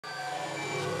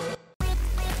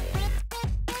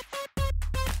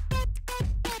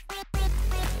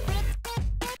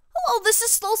this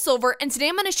is Slow Silver, and today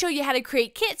I'm going to show you how to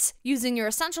create kits using your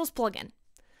Essentials plugin.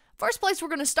 First place we're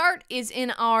going to start is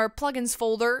in our plugins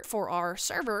folder for our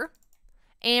server,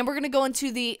 and we're going to go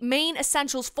into the main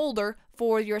Essentials folder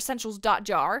for your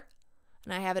essentials.jar,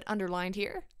 and I have it underlined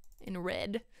here in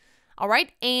red.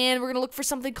 Alright, and we're going to look for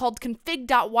something called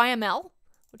config.yml,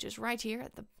 which is right here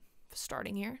at the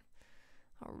starting here.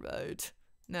 Alright,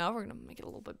 now we're going to make it a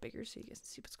little bit bigger so you guys can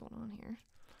see what's going on here.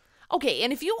 Okay,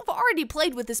 and if you've already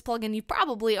played with this plugin, you've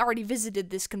probably already visited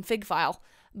this config file.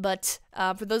 But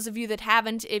for those of you that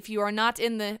haven't, if you are not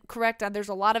in the correct, there's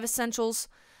a lot of Essentials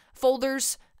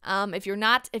folders. If you're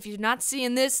not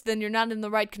seeing this, then you're not in the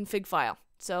right config file.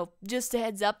 So just a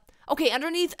heads up. Okay,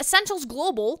 underneath Essentials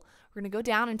Global, we're gonna go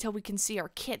down until we can see our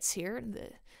kits here, the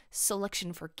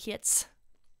selection for kits.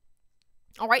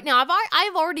 All right, now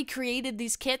I've already created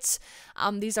these kits.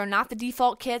 These are not the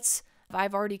default kits.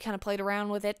 I've already kind of played around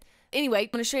with it. Anyway, I'm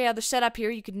going to show you how they're set up here.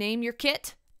 You can name your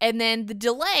kit, and then the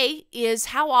delay is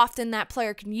how often that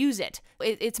player can use it.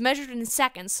 It's measured in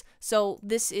seconds, so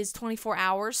this is 24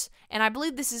 hours, and I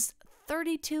believe this is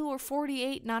 32 or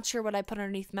 48, not sure what I put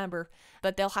underneath member,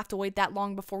 but they'll have to wait that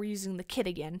long before using the kit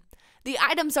again. The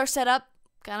items are set up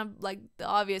kind of like the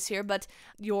obvious here, but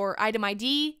your item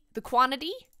ID, the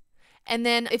quantity, and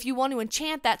then if you want to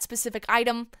enchant that specific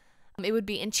item, it would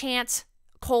be enchant :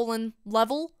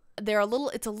 level.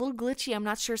 It's a little glitchy. I'm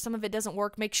not sure, some of it doesn't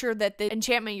work. Make sure that the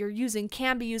enchantment you're using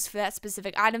can be used for that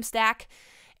specific item stack,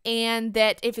 and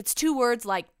that if it's 2 words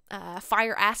like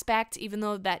fire aspect, even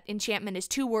though that enchantment is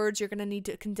 2 words, you're going to need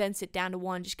to condense it down to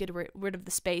 1. Just get rid of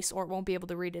the space, or it won't be able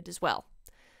to read it as well.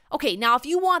 Okay, now if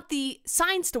you want the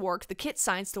signs to work, the kit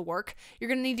signs to work, you're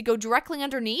going to need to go directly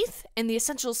underneath in the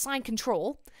Essentials sign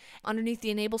control. Underneath the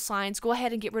enable signs, go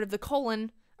ahead and get rid of the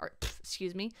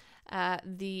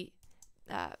the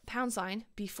pound sign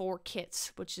before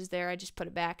kits, which is there. I just put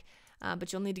it back,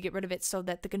 but you'll need to get rid of it so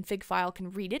that the config file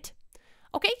can read it.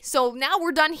 Okay, so now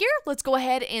we're done here. Let's go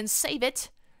ahead and save it.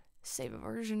 Save a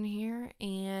version here,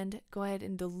 and go ahead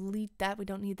and delete that. We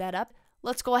don't need that up.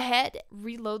 Let's go ahead,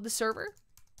 reload the server,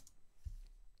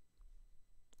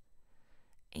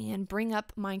 and bring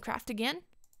up Minecraft again.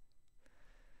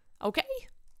 Okay,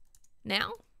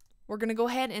 now we're going to go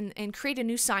ahead and create a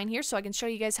new sign here so I can show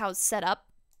you guys how it's set up.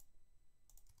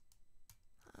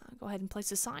 Go ahead and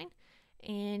place a sign,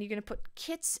 and you're going to put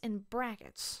kits in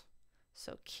brackets.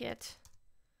 So kit,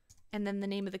 and then the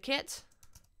name of the kit.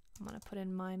 I'm going to put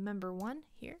in my member 1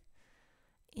 here,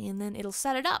 and then it'll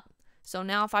set it up. So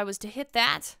now if I was to hit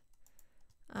that,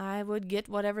 I would get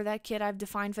whatever that kit I've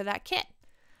defined for that kit.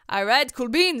 Alright, cool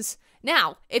beans.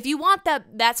 Now, if you want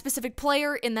that specific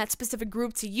player in that specific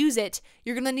group to use it,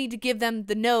 you're going to need to give them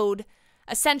the node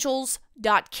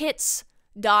essentials.kits.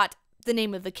 The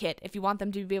name of the kit if you want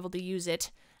them to be able to use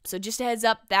it. So just a heads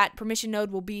up, that permission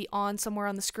node will be on somewhere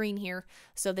on the screen here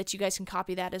so that you guys can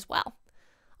copy that as well.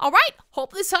 Alright,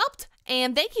 hope this helped,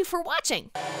 and thank you for watching.